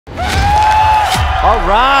All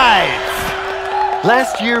right.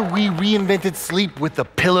 Last year, we reinvented sleep with the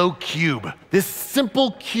Pillow Cube. This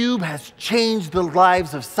simple cube has changed the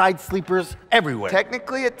lives of side sleepers everywhere.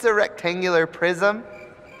 Technically, it's a rectangular prism.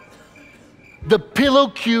 The Pillow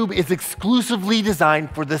Cube is exclusively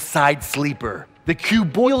designed for the side sleeper. The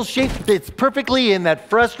cuboidal shape fits perfectly in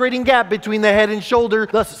that frustrating gap between the head and shoulder,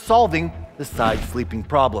 thus solving the side sleeping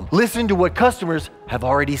problem. Listen to what customers have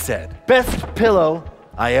already said. Best pillow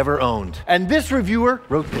I ever owned. And this reviewer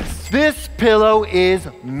wrote this. This pillow is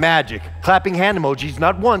magic. Clapping hand emojis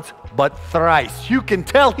not once, but thrice. You can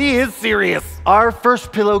tell he is serious. Our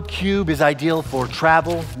first Pillow Cube is ideal for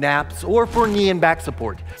travel, naps, or for knee and back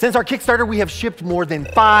support. Since our Kickstarter, we have shipped more than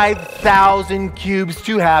 5,000 cubes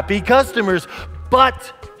to happy customers,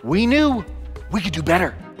 but we knew we could do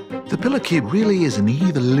better. The Pillow Cube really is an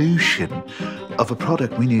evolution of a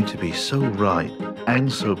product we knew to be so right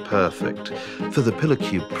and so perfect. For the Pillow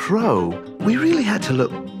Cube Pro, we really had to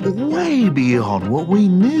look way beyond what we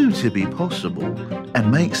knew to be possible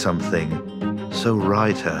and make something so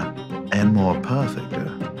righter and more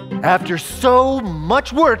perfecter. After so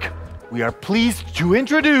much work, we are pleased to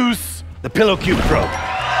introduce the Pillow Cube Pro.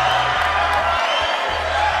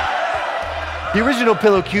 The original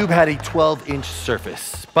Pillow Cube had a 12-inch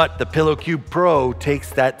surface, but the Pillow Cube Pro takes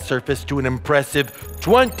that surface to an impressive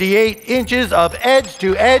 28 inches of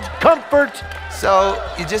edge-to-edge comfort. So,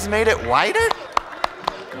 you just made it wider?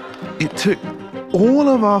 It took all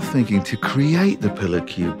of our thinking to create the Pillow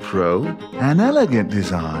Cube Pro, an elegant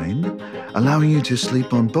design, allowing you to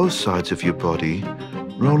sleep on both sides of your body,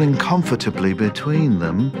 rolling comfortably between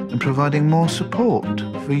them and providing more support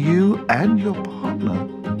for you and your partner.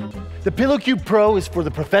 The Pillow Cube Pro is for the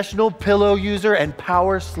professional pillow user and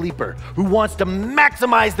power sleeper who wants to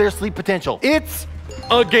maximize their sleep potential. It's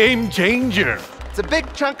a game changer. It's a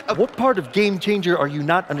big chunk of... What part of game changer are you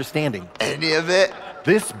not understanding? Any of it?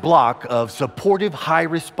 This block of supportive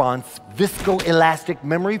high-response viscoelastic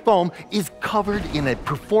memory foam is covered in a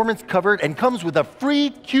performance cover and comes with a free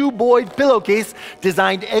cuboid pillowcase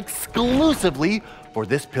designed exclusively for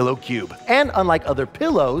this Pillow Cube. And unlike other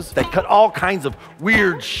pillows that cut all kinds of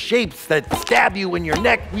weird shapes that stab you in your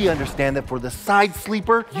neck, we understand that for the side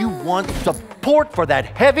sleeper, you want support for that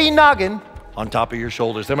heavy noggin on top of your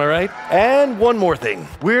shoulders, am I right? And one more thing.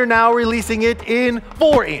 We're now releasing it in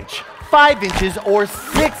 4-inch, 5 inches, or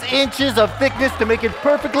 6 inches of thickness to make it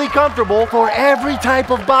perfectly comfortable for every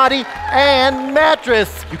type of body and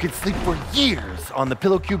mattress. You can sleep for years on the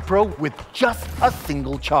Pillow Cube Pro with just a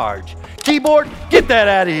single charge. Keyboard, get that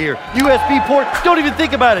out of here. USB port, don't even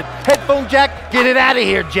think about it. Headphone jack, get it out of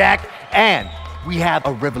here, jack. And we have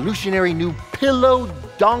a revolutionary new pillow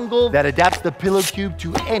dongle that adapts the Pillow Cube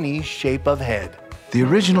to any shape of head. The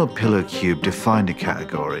original Pillow Cube defined a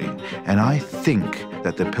category, and I think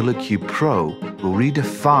that the Pillow Cube Pro will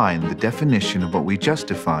redefine the definition of what we just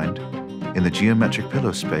defined in the geometric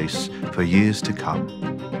pillow space for years to come.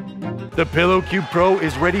 The Pillow Cube Pro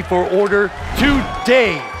is ready for order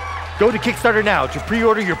today. Go to Kickstarter now to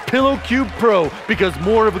pre-order your Pillow Cube Pro, because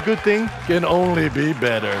more of a good thing can only be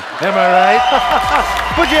better. Am I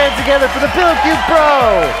right? Put your hands together for the Pillow Cube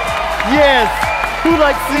Pro. Yes. Who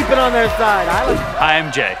likes sleeping on their side? Hi,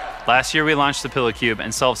 I'm Jay. Last year we launched the Pillow Cube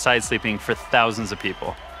and solved side sleeping for thousands of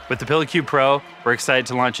people. With the Pillow Cube Pro, we're excited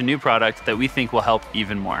to launch a new product that we think will help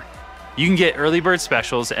even more. You can get early bird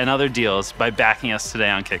specials and other deals by backing us today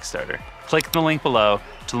on Kickstarter. Click the link below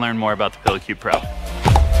to learn more about the Pillow Cube Pro.